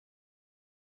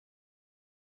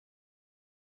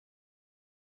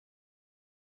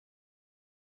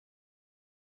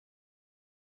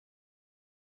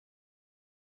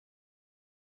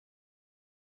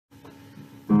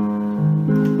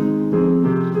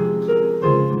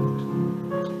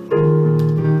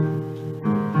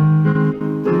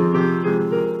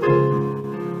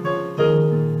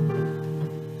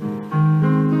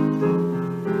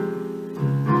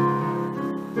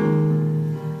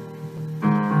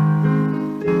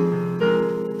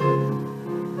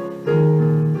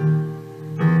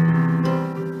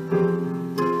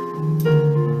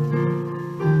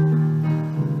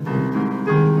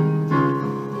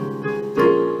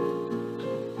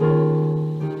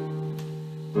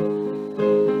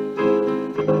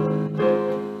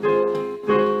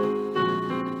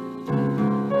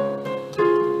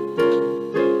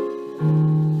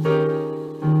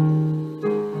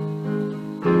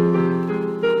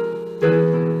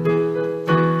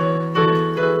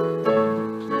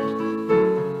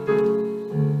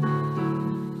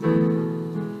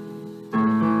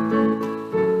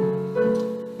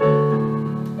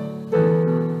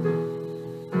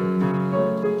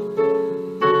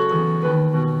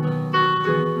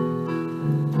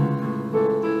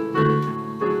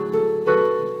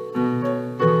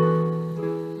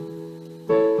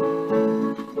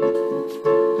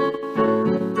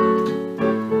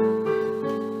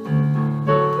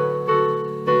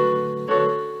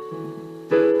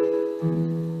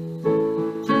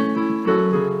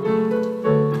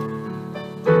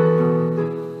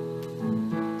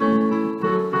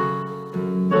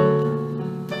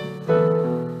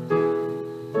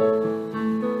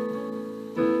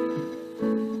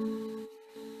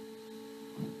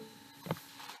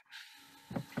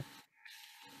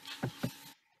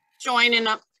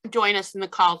join us in the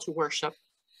call to worship.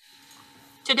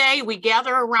 Today, we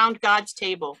gather around God's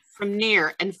table from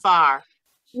near and far.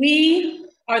 We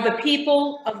are the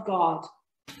people of God.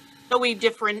 Though we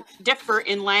differ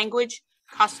in language,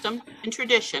 custom, and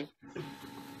tradition,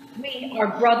 we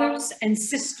are brothers and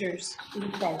sisters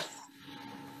in Christ.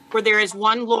 For there is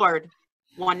one Lord,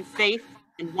 one faith,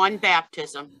 and one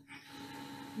baptism.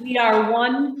 We are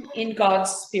one in God's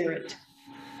Spirit.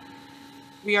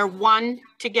 We are one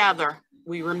together.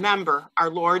 We remember our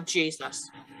Lord Jesus.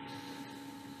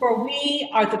 For we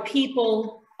are the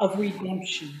people of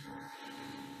redemption.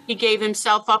 He gave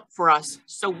himself up for us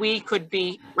so we could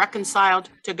be reconciled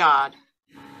to God.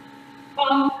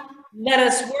 Come, let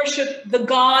us worship the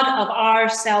God of our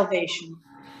salvation.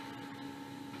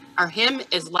 Our hymn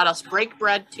is "Let Us Break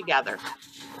Bread Together."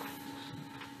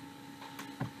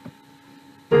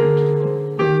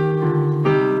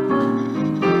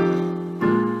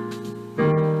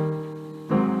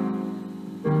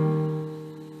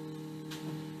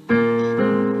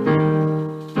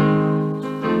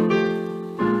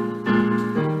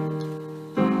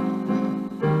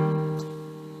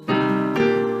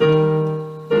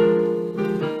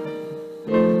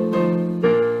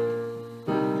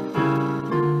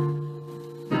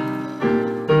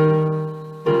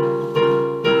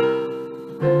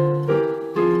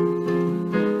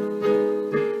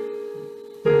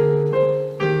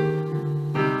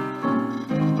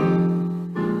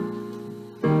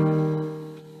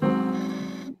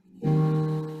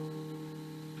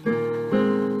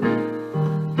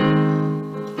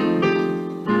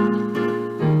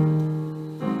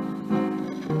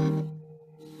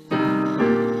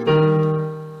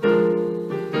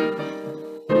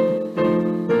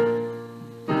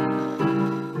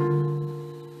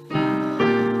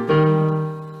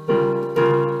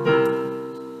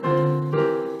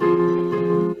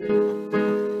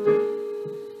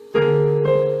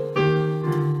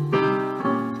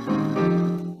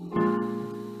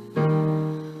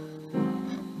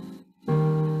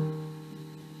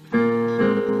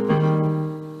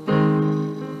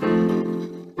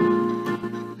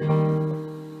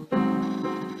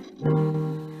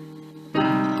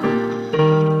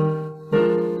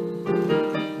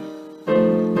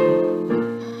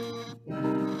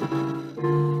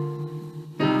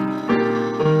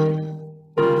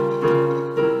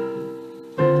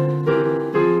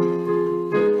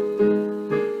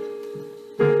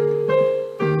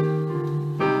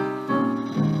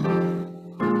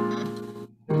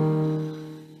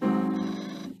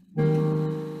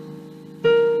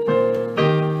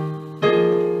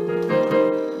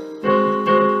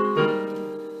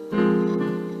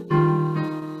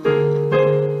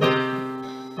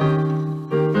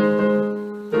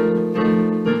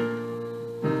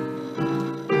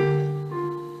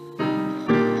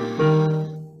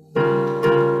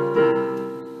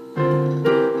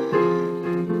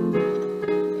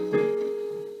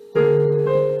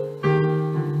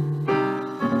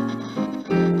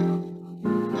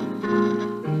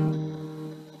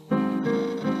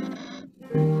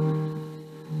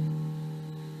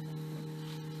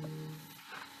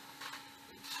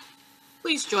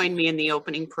 Please join me in the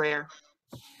opening prayer.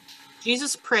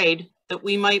 Jesus prayed that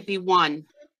we might be one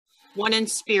in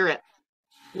spirit,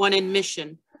 one in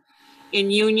mission, in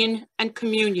union and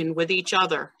communion with each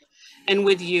other and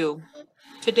with you.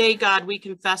 Today, God, we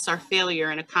confess our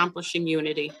failure in accomplishing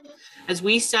unity as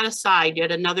we set aside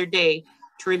yet another day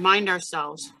to remind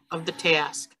ourselves of the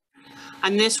task.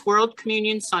 On this World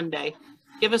Communion Sunday,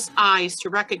 give us eyes to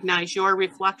recognize your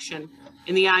reflection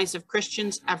in the eyes of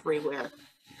Christians everywhere.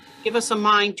 Give us a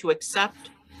mind to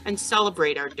accept and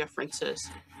celebrate our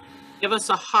differences. Give us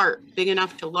a heart big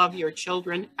enough to love your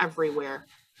children everywhere.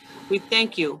 We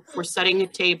thank you for setting a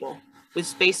table with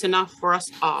space enough for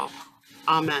us all.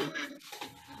 Amen.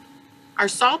 Our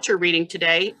Psalter reading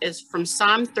today is from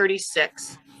Psalm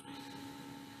 36.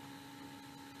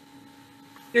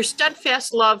 Your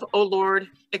steadfast love, O Lord,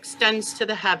 extends to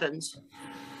the heavens,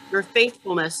 your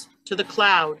faithfulness to the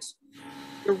clouds.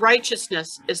 Your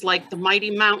righteousness is like the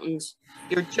mighty mountains.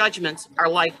 Your judgments are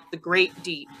like the great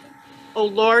deep. O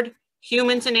Lord,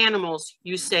 humans and animals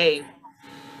you save.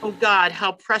 O God,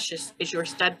 how precious is your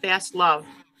steadfast love.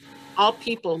 All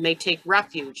people may take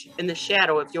refuge in the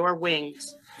shadow of your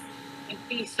wings. You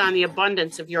feast on the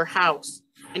abundance of your house,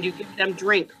 and you give them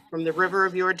drink from the river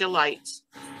of your delights.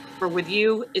 For with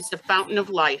you is the fountain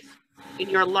of life. In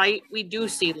your light we do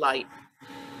see light.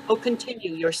 O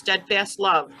continue your steadfast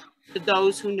love to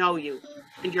those who know you,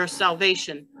 and your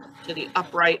salvation to the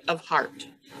upright of heart.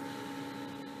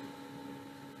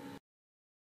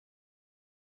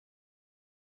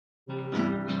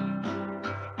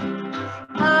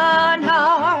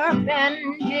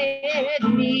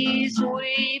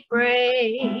 we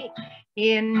pray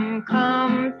in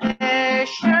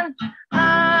compassion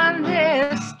on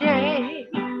this day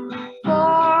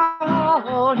for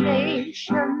all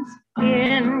nations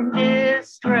in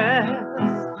distress,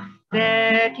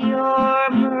 that your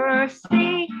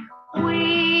mercy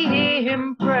we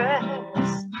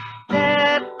impress,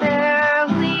 that their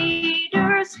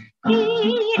leaders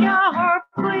heed our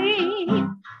plea,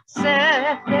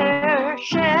 set their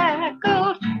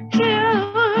shackled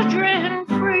children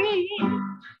free,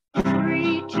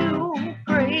 free to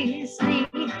praise thee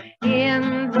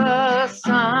in the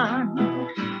sun,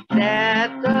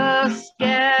 that the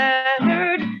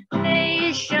scattered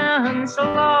nations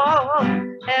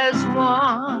long as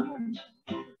one.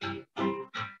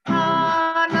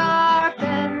 On our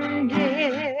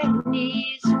bended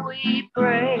knees we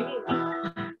pray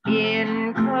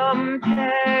in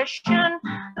compassion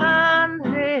on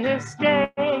this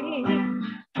day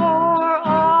for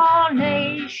all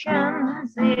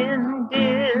nations in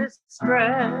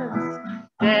distress,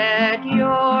 that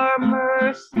your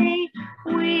mercy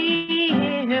we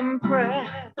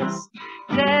impress,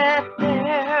 that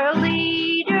their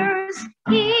leaders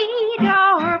heed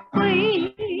our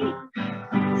plea,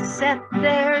 set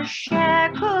their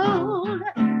shackled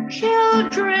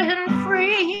children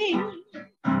free,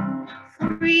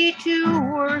 free to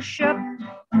worship,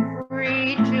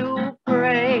 free to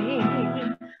pray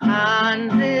on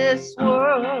this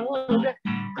world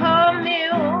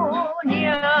communion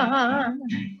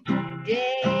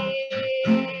day.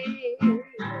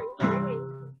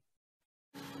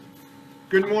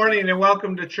 Good morning and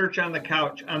welcome to Church on the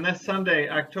Couch. On this Sunday,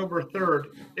 October 3rd,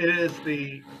 it is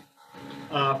the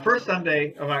first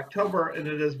Sunday of October, and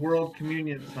it is World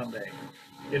Communion Sunday.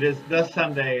 It is the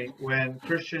Sunday when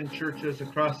Christian churches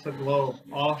across the globe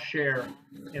all share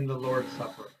in the Lord's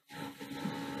Supper.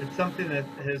 It's something that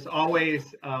has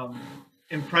always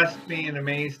impressed me and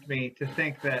amazed me to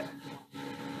think that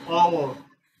all of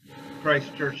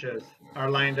Christ's churches are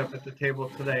lined up at the table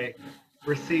today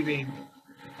receiving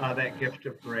that gift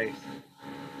of grace.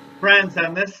 Friends,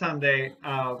 on this Sunday,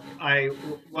 I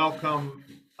welcome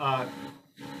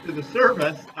to the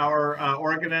service our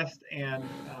organist and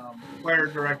choir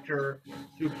director,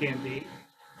 Sue Candy,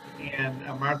 and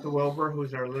Martha Wilbur,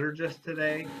 who's our liturgist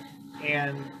today,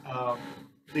 and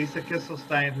Lisa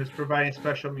Kisselstein, who's providing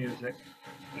special music.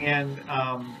 And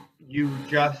you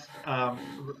just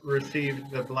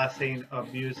received the blessing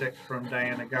of music from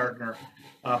Diana Gardner,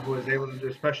 who was able to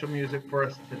do special music for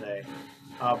us today,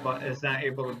 but is not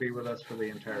able to be with us for the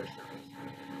entire service.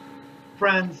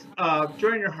 Friends,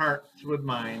 join your hearts with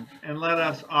mine and let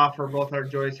us offer both our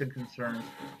joys and concerns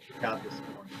to God this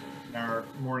morning in our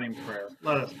morning prayer.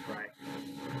 Let us pray.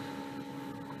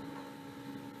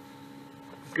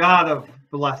 God of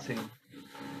blessing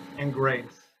and grace,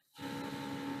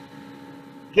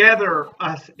 gather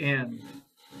us in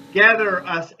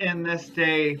this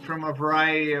day from a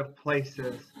variety of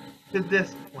places to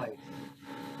this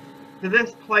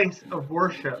place of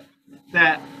worship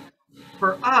that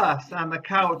for us on the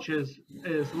couch is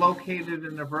located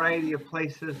in a variety of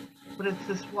places, but it's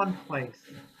this one place,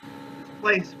 this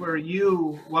place where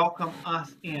you welcome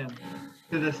us in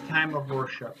to this time of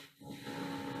worship.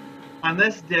 On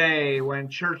this day when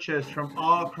churches from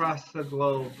all across the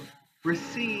globe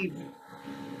receive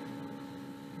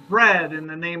bread in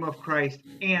the name of Christ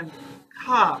and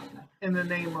cup in the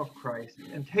name of Christ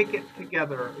and take it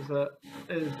together as a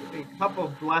cup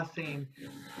of blessing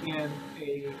and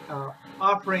a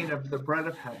offering of the bread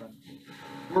of heaven,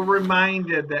 we're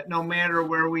reminded that no matter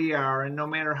where we are and no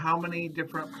matter how many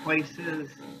different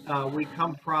places we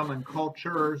come from and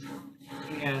cultures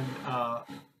and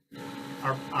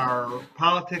our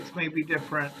politics may be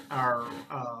different, our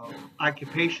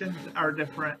occupations are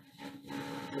different,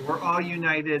 we're all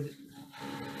united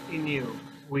in you.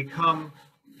 We come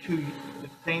to the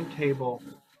same table,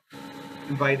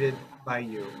 invited by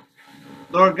you.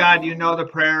 Lord God, you know the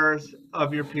prayers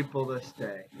of your people this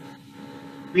day.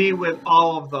 Be with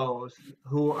all of those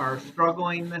who are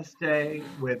struggling this day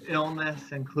with illness,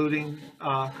 including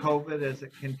COVID as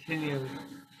it continues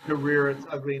to rear its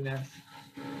ugliness.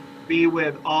 Be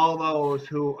with all those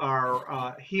who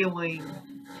are healing,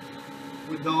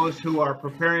 with those who are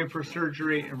preparing for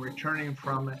surgery and returning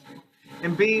from it.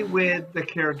 And be with the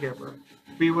caregiver.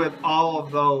 Be with all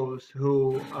of those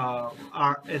who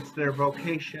it's their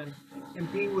vocation.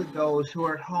 And be with those who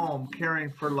are at home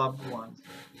caring for loved ones.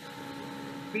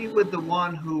 Be with the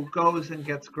one who goes and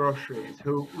gets groceries,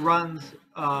 who runs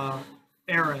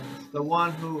errands, the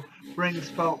one who brings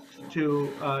folks to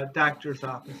doctor's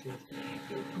offices.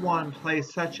 Each one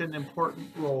plays such an important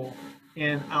role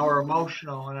in our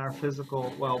emotional and our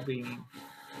physical well-being.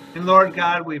 And Lord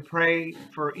God, we pray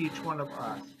for each one of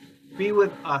us. Be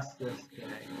with us this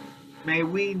day. May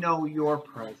we know your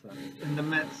presence in the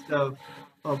midst of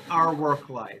our work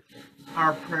life,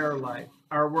 our prayer life,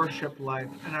 our worship life,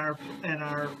 and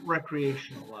our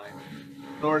recreational life.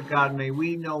 Lord God, may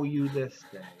we know you this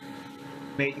day.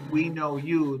 May we know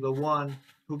you, the one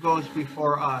who goes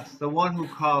before us, the one who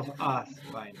calls us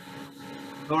by name.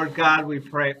 Lord God, we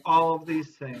pray all of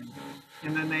these things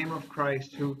in the name of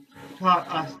Christ, who taught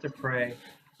us to pray,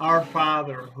 Our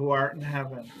Father, who art in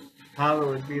heaven,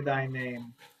 hallowed be thy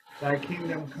name. Thy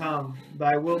kingdom come,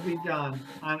 thy will be done,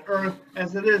 on earth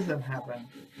as it is in heaven.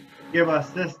 Give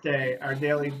us this day our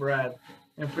daily bread,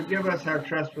 and forgive us our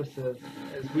trespasses,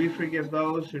 as we forgive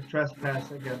those who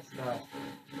trespass against us.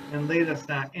 And lead us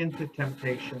not into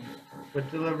temptation,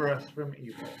 but deliver us from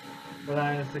evil. For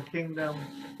thine is the kingdom,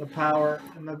 the power,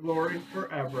 and the glory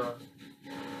forever.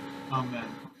 Amen.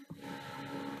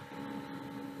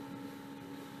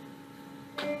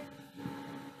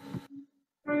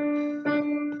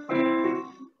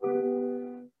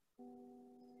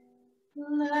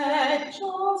 Let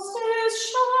justice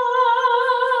shine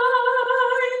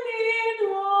in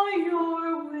all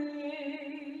your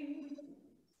ways.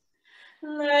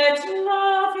 Let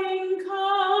loving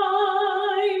kindness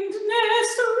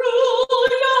rule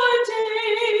your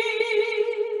days,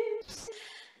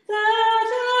 that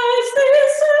as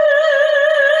this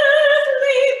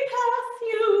earthly path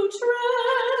you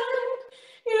tread,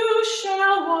 you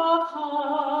shall walk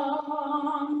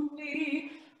humbly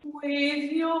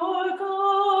with your God.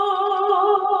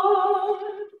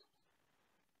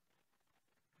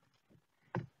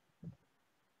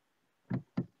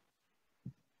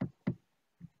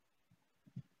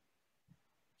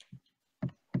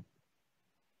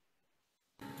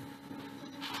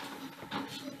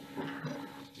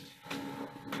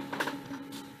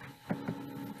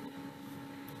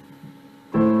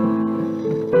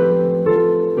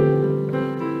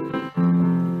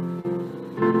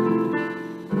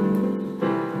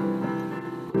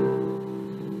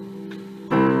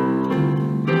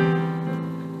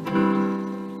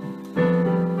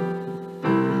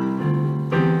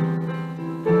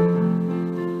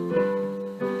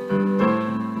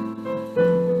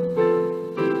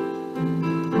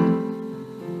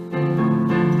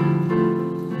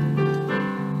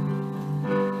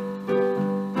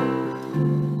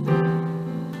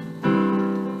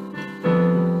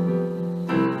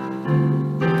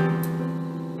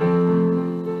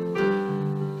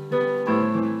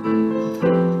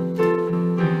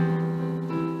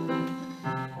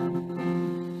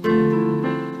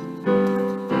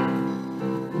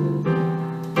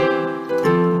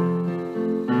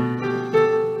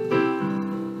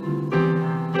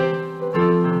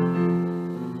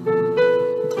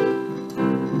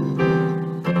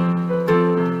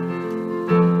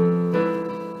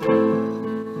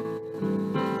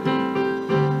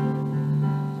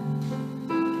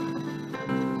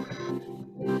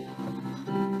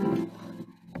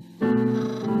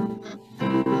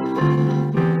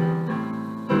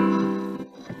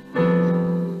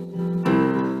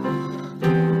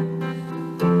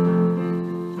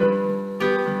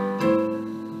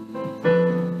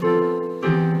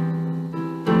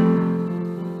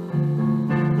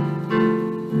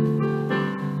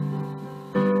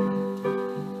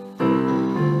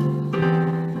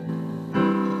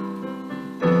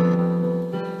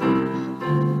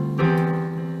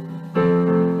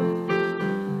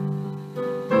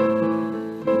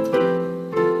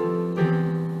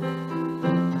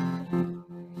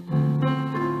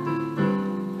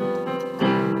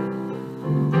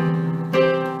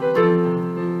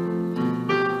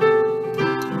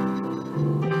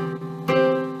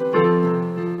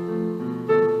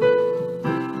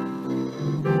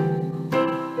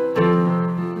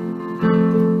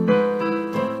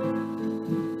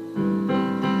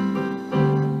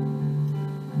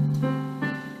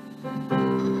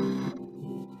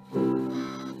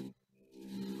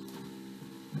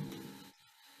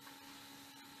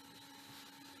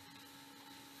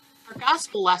 Our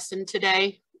gospel lesson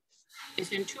today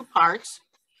is in two parts.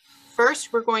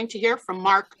 First, we're going to hear from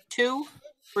Mark 2,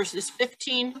 verses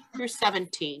 15 through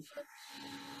 17.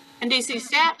 And as he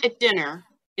sat at dinner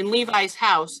in Levi's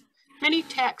house, many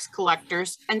tax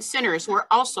collectors and sinners were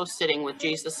also sitting with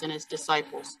Jesus and his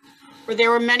disciples, for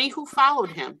there were many who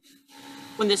followed him.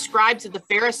 When the scribes of the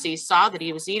Pharisees saw that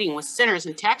he was eating with sinners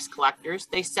and tax collectors,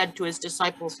 they said to his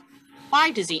disciples,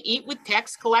 "Why does he eat with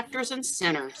tax collectors and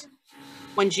sinners?"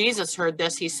 When Jesus heard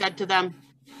this, he said to them,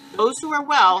 "Those who are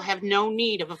well have no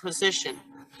need of a physician,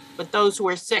 but those who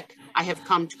are sick. I have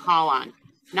come to call on,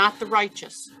 not the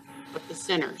righteous, but the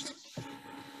sinners.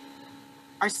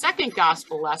 Our second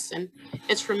gospel lesson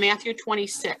is from Matthew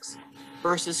 26,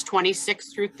 verses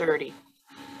 26 through 30.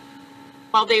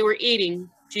 While they were eating,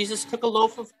 Jesus took a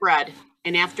loaf of bread,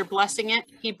 and after blessing it,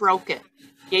 he broke it,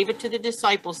 gave it to the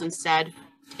disciples, and said,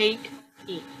 "Take,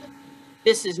 eat.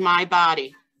 This is my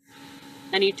body."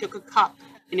 Then he took a cup,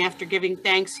 and after giving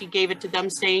thanks, he gave it to them,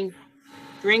 saying,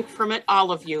 "Drink from it,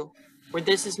 all of you, for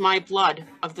this is my blood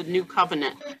of the new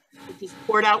covenant, which is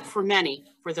poured out for many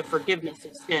for the forgiveness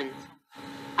of sins.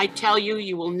 I tell you,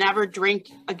 you will never drink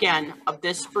again of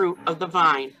this fruit of the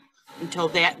vine until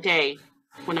that day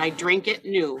when I drink it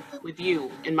new with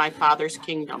you in my Father's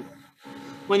kingdom."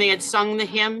 When they had sung the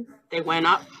hymn, they went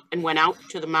up and went out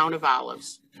to the Mount of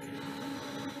Olives.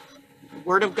 The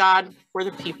word of God for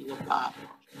the people of God.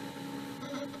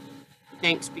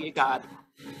 Thanks be to God.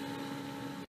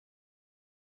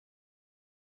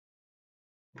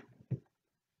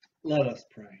 Let us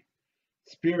pray.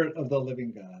 Spirit of the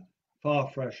living God, fall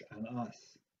fresh on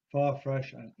us, fall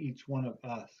fresh on each one of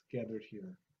us gathered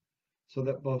here, so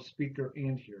that both speaker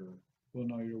and hearer will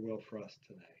know your will for us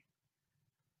today.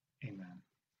 Amen.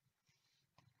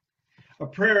 A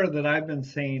prayer that I've been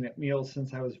saying at meals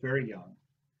since I was very young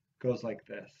goes like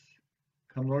this.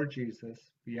 Come, Lord Jesus,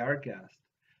 be our guest.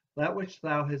 Let which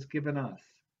thou hast given us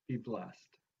be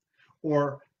blessed.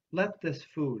 Or let this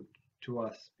food to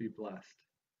us be blessed.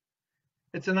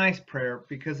 It's a nice prayer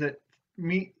because it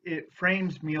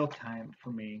frames mealtime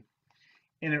for me,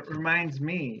 and it reminds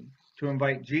me to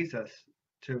invite Jesus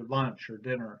to lunch or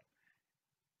dinner.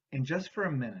 And just for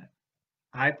a minute,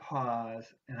 I pause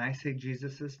and I say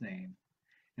Jesus' name,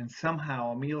 and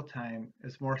somehow mealtime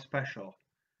is more special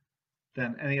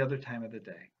than any other time of the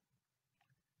day.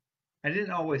 I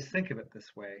didn't always think of it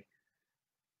this way,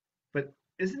 but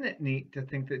isn't it neat to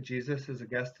think that Jesus is a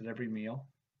guest at every meal?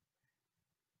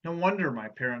 No wonder my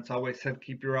parents always said,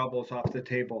 keep your elbows off the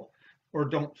table or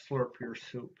don't slurp your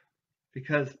soup,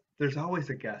 because there's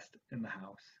always a guest in the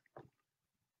house.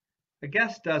 A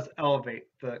guest does elevate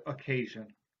the occasion,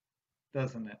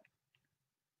 doesn't it?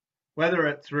 Whether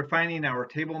it's refining our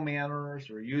table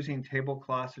manners or using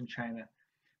tablecloths and china,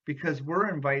 because we're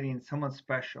inviting someone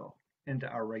special into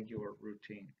our regular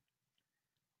routine.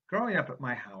 Growing up at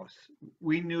my house,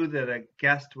 we knew that a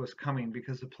guest was coming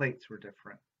because the plates were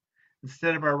different.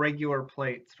 Instead of our regular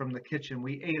plates from the kitchen,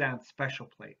 we ate on special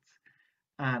plates,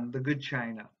 on the good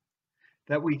china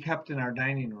that we kept in our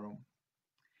dining room.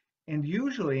 And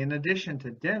usually, in addition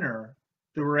to dinner,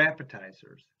 there were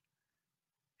appetizers.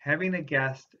 Having a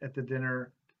guest at the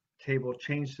dinner table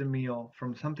changed the meal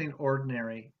from something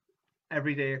ordinary,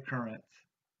 everyday occurrence,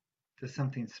 to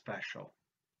something special.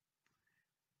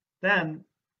 Then,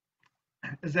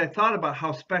 as I thought about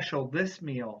how special this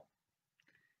meal,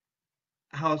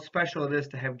 how special it is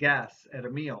to have guests at a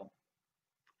meal,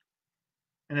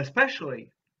 and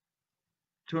especially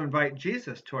to invite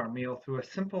Jesus to our meal through a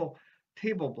simple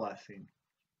table blessing,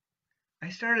 I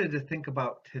started to think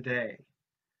about today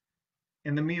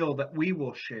and the meal that we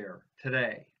will share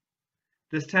today.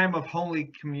 This time of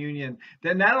Holy Communion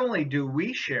that not only do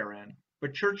we share in,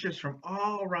 but churches from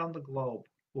all around the globe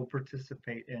will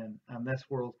participate in on this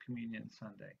World Communion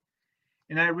Sunday.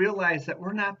 And I realize that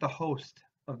we're not the host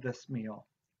of this meal.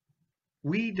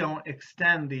 We don't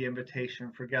extend the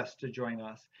invitation for guests to join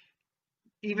us,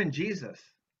 even Jesus,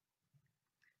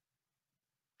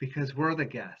 because we're the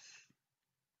guests.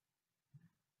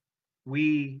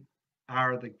 We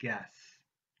are the guests.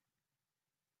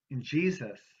 And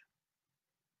Jesus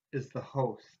is the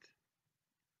host.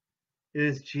 It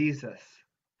is Jesus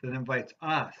that invites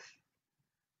us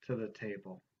to the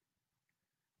table.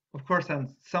 Of course,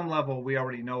 on some level, we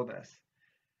already know this.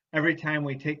 Every time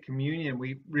we take communion,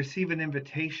 we receive an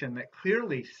invitation that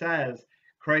clearly says,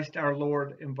 Christ our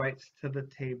Lord invites to the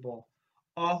table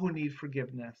all who need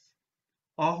forgiveness,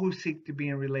 all who seek to be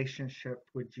in relationship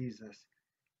with Jesus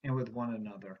and with one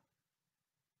another.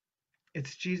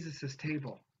 It's Jesus'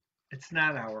 table. It's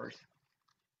not ours.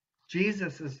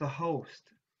 Jesus is the host,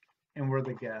 and we're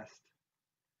the guest.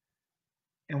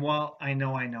 And while I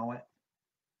know it,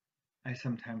 I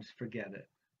sometimes forget it.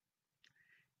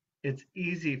 It's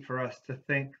easy for us to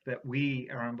think that we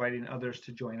are inviting others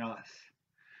to join us,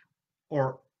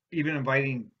 or even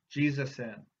inviting Jesus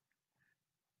in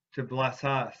to bless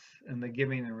us in the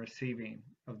giving and receiving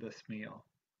of this meal.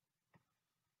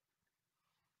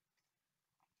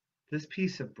 This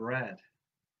piece of bread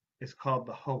is called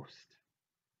the host,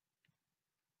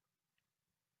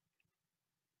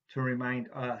 to remind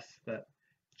us that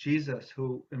Jesus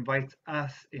who invites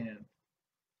us in,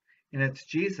 and it's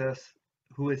Jesus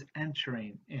who is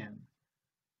entering in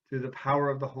through the power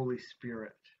of the Holy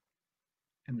Spirit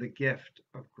and the gift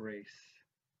of grace.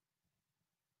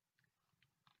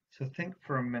 So think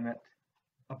for a minute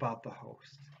about the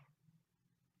host,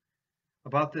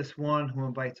 about this one who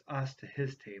invites us to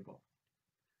his table,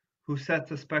 who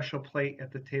sets a special plate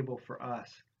at the table for us,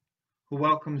 who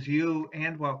welcomes you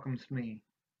and welcomes me.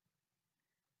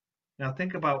 Now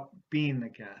think about being the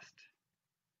guest.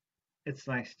 It's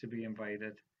nice to be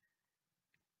invited.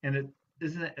 And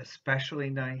isn't it especially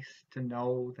nice to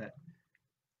know that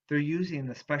they're using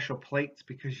the special plates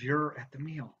because you're at the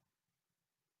meal?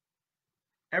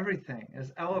 Everything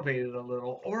is elevated a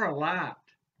little or a lot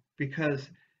because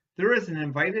there is an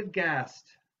invited guest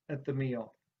at the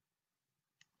meal.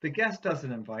 The guest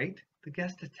doesn't invite, the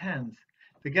guest attends.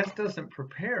 The guest doesn't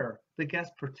prepare, the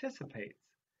guest participates.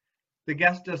 The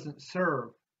guest doesn't serve,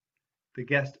 the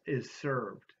guest is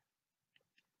served.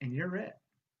 And you're it.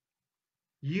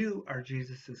 You are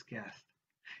Jesus's guest.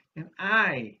 And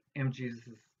I am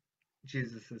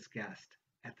Jesus's guest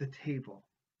at the table.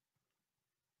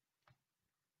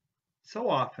 So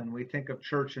often we think of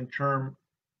church in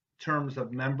terms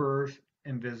of members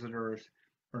and visitors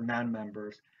or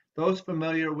non-members, those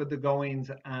familiar with the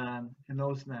goings on and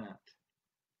those not.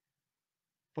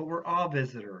 But we're all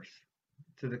visitors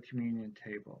to the communion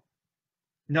table.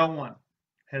 No one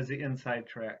has the inside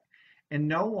track, and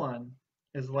no one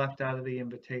is left out of the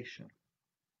invitation.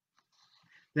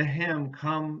 The hymn,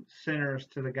 "Come Sinners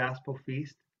to the Gospel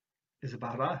Feast," is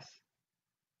about us.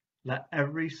 Let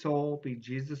every soul be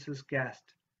Jesus's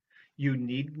guest. You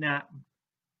need not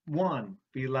one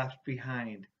be left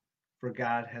behind, for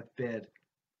God hath bid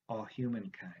all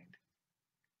humankind.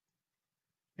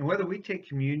 And whether we take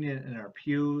communion in our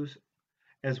pews,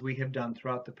 as we have done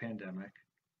throughout the pandemic,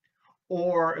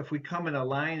 or if we come in a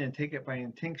line and take it by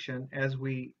intinction, as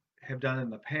we have done in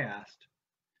the past,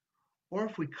 or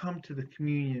if we come to the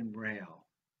communion rail,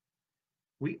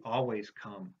 we always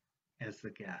come as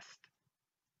the guest.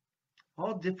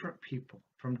 All different people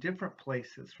from different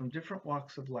places, from different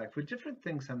walks of life, with different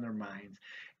things on their minds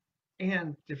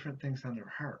and different things on their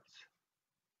hearts.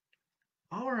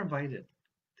 All are invited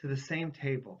to the same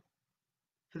table,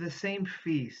 for the same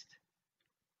feast,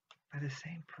 by the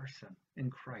same person in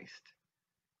Christ.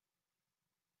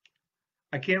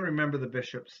 I can't remember the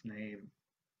bishop's name,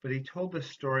 but he told the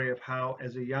story of how,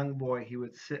 as a young boy, he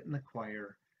would sit in the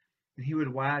choir and he would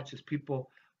watch as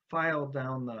people filed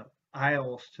down the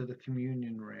aisles to the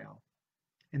communion rail.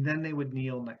 And then they would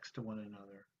kneel next to one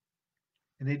another.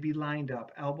 And they'd be lined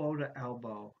up, elbow to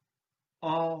elbow,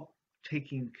 all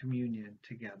taking communion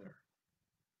together.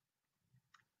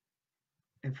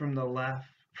 And from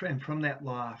that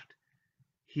loft,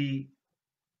 he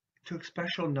took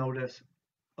special notice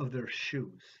of their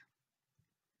shoes.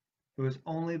 It was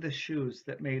only the shoes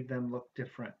that made them look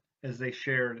different as they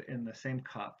shared in the same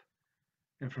cup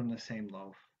and from the same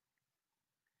loaf.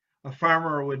 A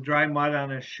farmer with dry mud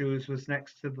on his shoes was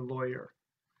next to the lawyer.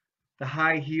 The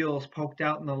high heels poked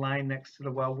out in the line next to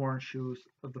the well-worn shoes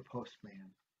of the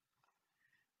postman.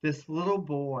 This little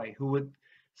boy, who would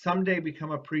someday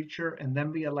become a preacher and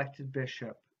then be elected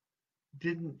bishop,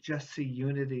 didn't just see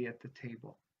unity at the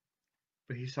table,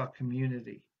 but he saw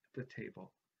community at the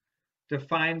table,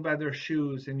 defined by their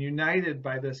shoes and united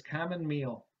by this common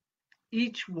meal,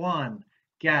 each one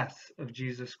guests of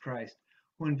Jesus Christ,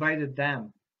 who invited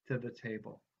them to the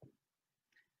table.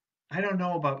 I don't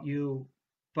know about you,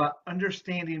 but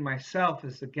understanding myself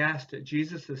as the guest at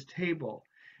Jesus's table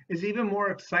is even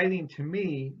more exciting to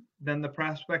me than the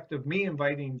prospect of me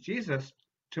inviting Jesus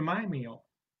to my meal.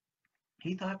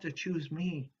 He thought to choose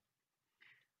me.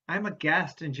 I'm a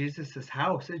guest in Jesus's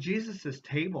house, at Jesus's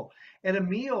table, at a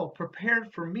meal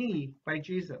prepared for me by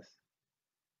Jesus.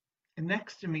 And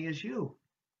next to me is you,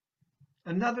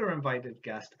 another invited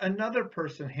guest, another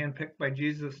person handpicked by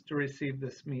Jesus to receive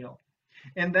this meal.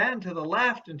 And then to the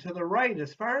left and to the right,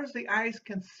 as far as the eyes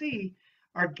can see,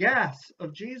 are guests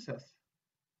of Jesus.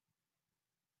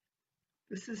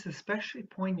 This is especially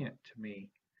poignant to me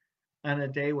on a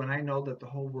day when I know that the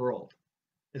whole world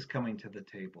is coming to the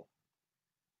table.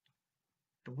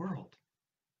 The world.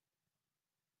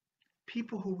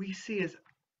 People who we see as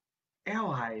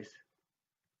allies,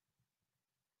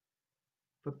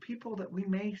 but people that we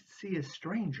may see as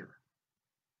stranger.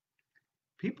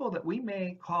 People that we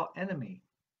may call enemy.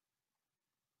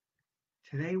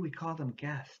 Today we call them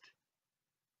guest.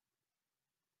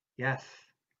 Yes,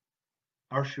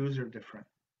 our shoes are different.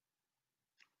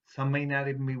 Some may not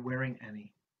even be wearing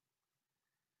any.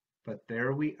 But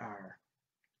there we are,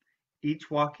 each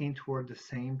walking toward the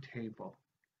same table,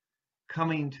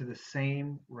 coming to the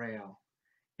same rail,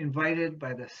 invited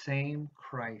by the same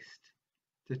Christ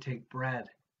to take bread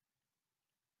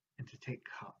and to take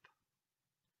cup.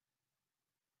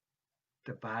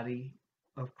 The body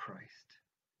of Christ,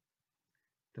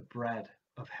 the bread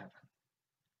of heaven,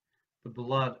 the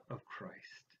blood of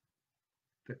Christ,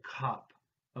 the cup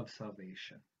of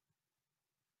salvation.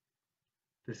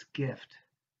 This gift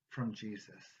from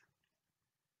Jesus,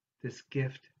 this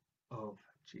gift of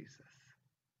Jesus.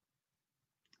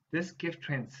 This gift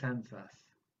transcends us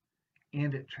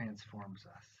and it transforms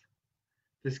us.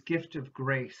 This gift of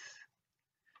grace,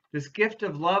 this gift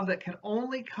of love that can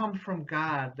only come from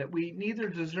God, that we neither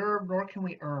deserve nor can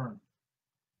we earn.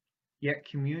 Yet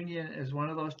communion is one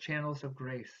of those channels of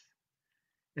grace.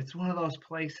 It's one of those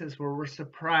places where we're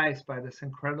surprised by this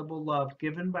incredible love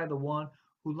given by the one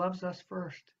who loves us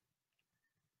first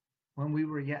when we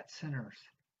were yet sinners.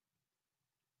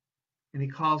 And he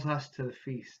calls us to the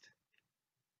feast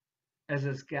as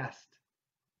his guest.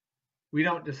 We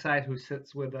don't decide who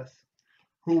sits with us,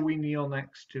 who we kneel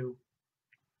next to.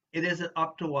 It isn't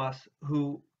up to us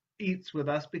who eats with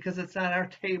us because it's not our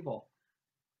table.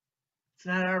 It's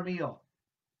not our meal.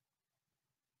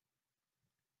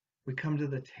 We come to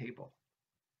the table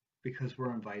because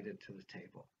we're invited to the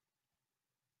table.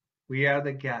 We are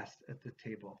the guest at the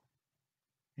table,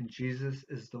 and Jesus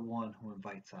is the one who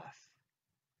invites us.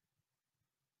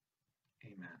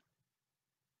 Amen.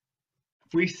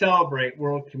 We celebrate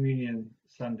World Communion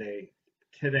Sunday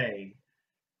today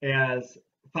as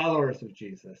followers of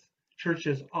Jesus.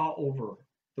 Churches all over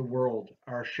the world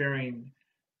are sharing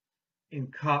in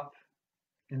cup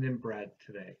and in bread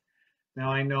today.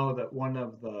 Now, I know that one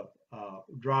of the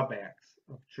drawbacks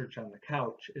of Church on the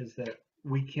Couch is that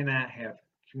we cannot have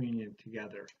communion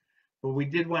together, but we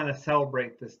did want to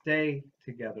celebrate this day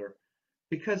together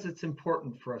because it's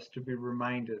important for us to be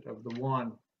reminded of the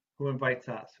one who invites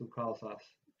us, who calls us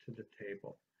to the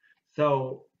table.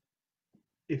 So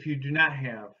if you do not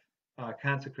have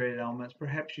consecrated elements,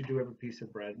 perhaps you do have a piece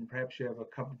of bread and perhaps you have a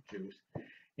cup of juice,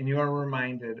 and you are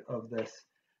reminded of this,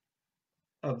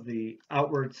 of the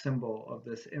outward symbol of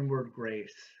this inward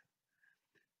grace,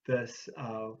 this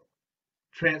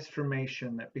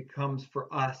transformation that becomes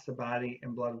for us the body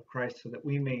and blood of Christ so that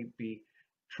we may be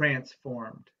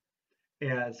transformed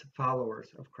as followers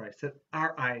of Christ, that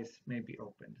our eyes may be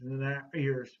opened and that our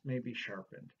ears may be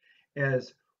sharpened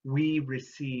as we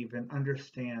receive and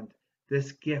understand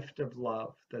this gift of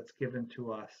love that's given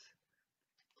to us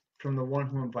from the one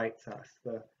who invites us,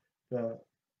 the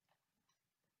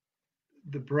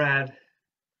bread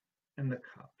and the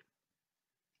cup.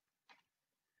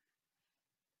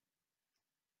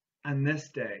 On this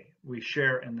day, we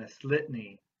share in this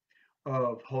litany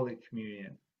of Holy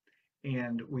Communion,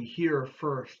 and we hear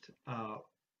first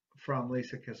from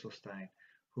Lisa Kisselstein,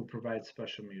 who provides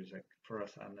special music for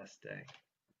us on this day.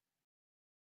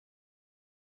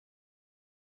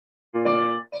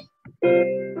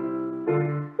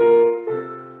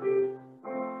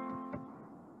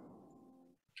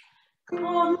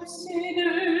 Come,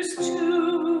 sinners,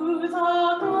 to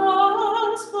the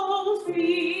gospel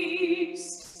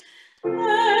feast.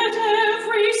 Let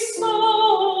every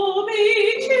soul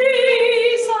be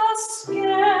Jesus'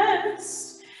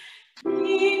 guest.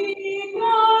 Need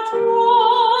not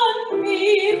one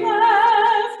be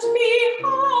left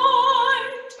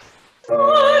behind, for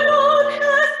God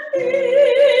hath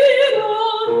bid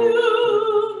all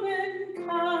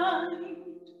humankind.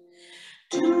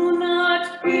 Do not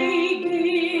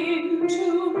begin to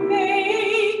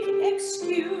make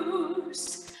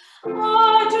excuse.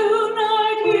 Do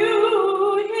not you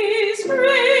his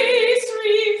grace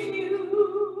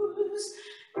refuse.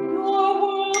 Your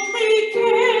worldly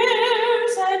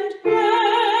cares and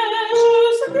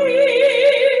pleasures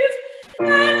leave,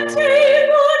 and take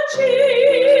what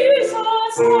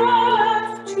Jesus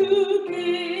hath to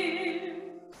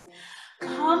give.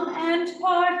 Come and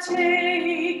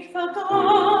partake the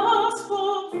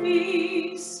gospel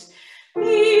feast.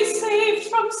 Be saved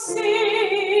from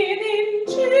sin in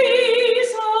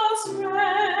Jesus'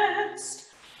 rest.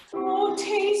 Oh,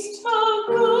 taste the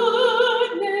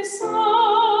goodness of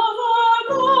our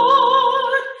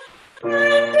God,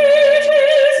 and eat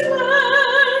his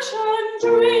flesh and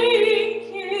drink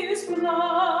his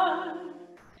blood.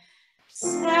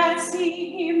 As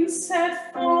him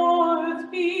set forth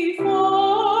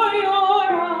before your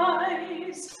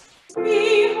eyes,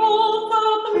 behold the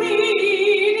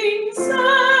bleeding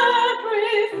sacrifice.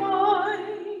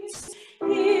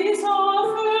 His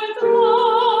offered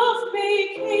love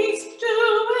make haste to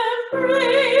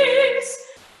embrace,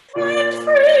 and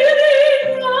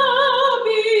freely now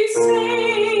be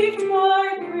saved.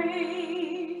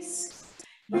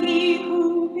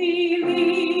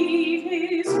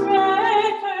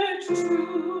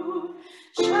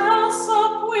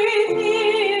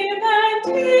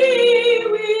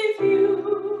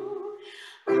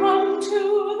 to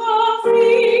the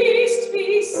feast,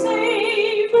 be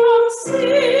saved from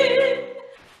sin.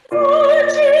 For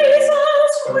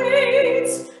Jesus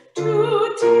waits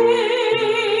to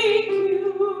take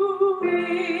you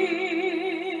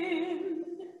in.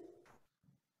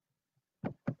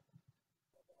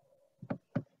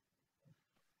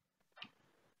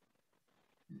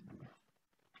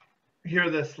 Hear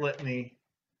this litany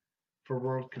for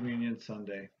World Communion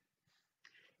Sunday.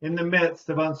 In the midst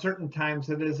of uncertain times,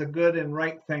 it is a good and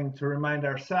right thing to remind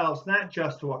ourselves not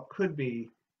just what could be,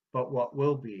 but what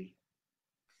will be.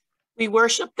 We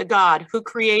worship the God who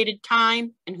created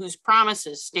time and whose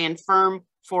promises stand firm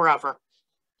forever.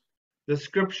 The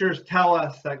scriptures tell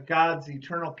us that God's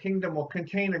eternal kingdom will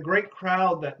contain a great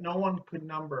crowd that no one could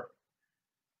number.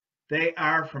 They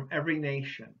are from every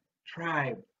nation,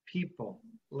 tribe, people,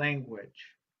 language.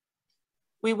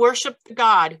 We worship the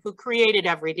God who created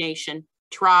every nation,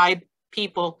 tribe,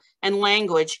 people, and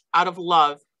language out of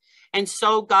love, and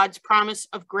so God's promise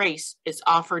of grace is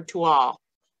offered to all.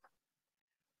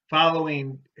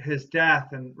 Following his death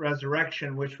and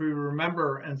resurrection, which we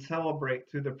remember and celebrate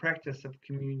through the practice of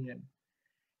communion.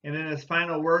 And in his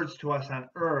final words to us on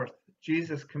earth,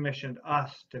 Jesus commissioned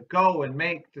us to go and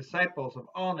make disciples of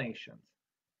all nations.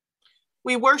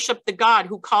 We worship the God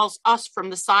who calls us from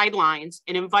the sidelines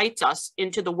and invites us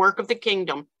into the work of the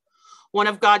kingdom. One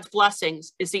of God's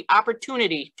blessings is the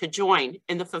opportunity to join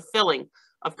in the fulfilling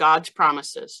of God's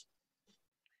promises.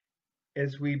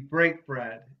 As we break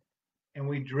bread and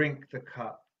we drink the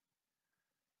cup,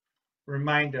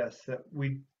 remind us that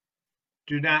we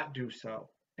do not do so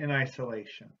in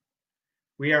isolation.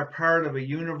 We are part of a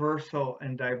universal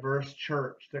and diverse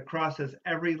church that crosses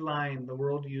every line the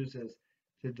world uses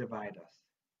to divide us.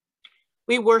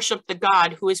 We worship the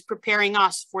God who is preparing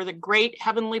us for the great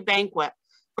heavenly banquet,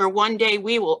 where one day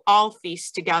we will all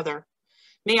feast together.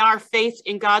 May our faith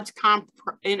in God's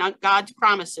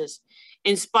promises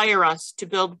inspire us to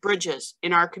build bridges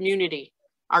in our community,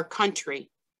 our country,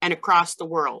 and across the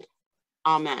world.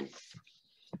 Amen.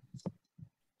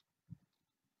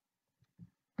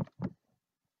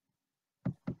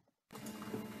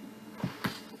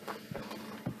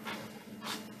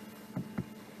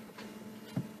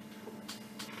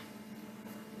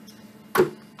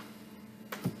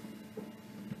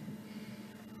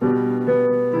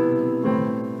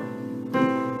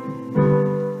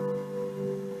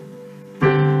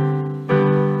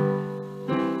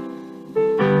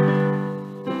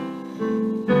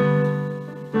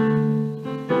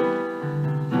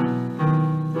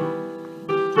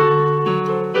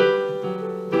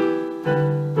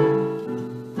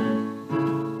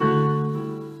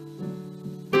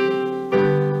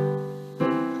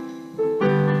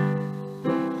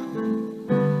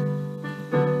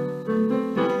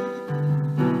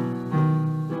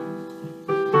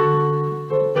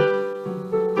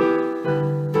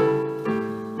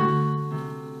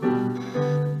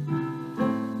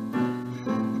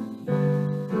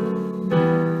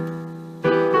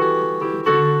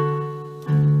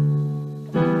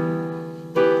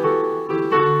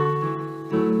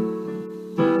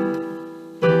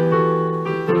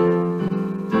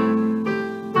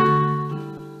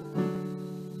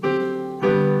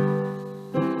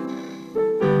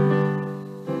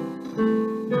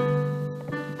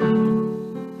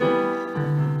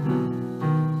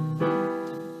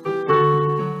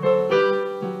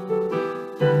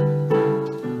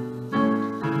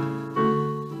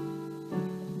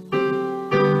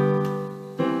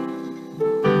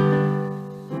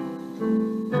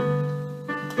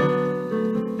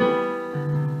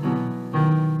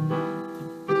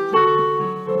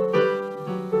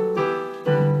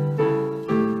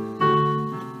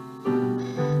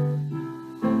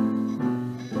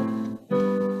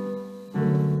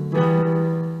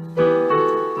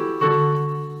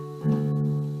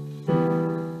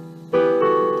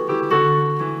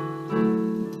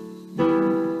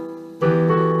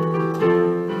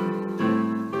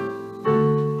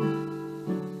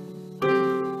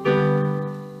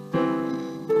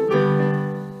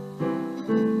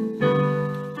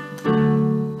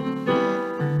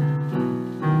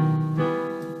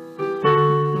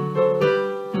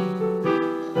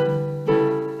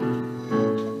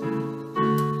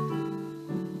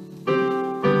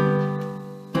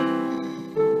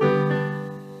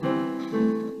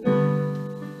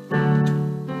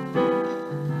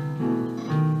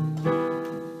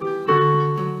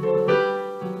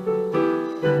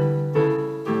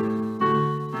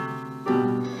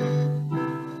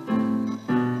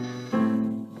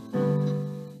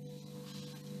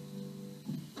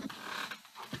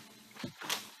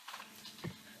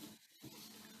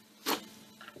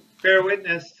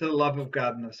 witness to the love of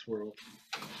God in this world,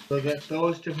 so that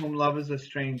those to whom love is a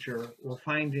stranger will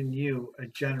find in you a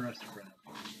generous friend.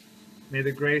 May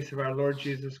the grace of our Lord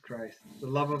Jesus Christ, the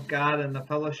love of God, and the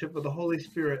fellowship of the Holy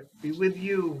Spirit be with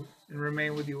you and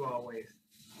remain with you always.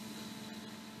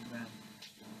 Amen.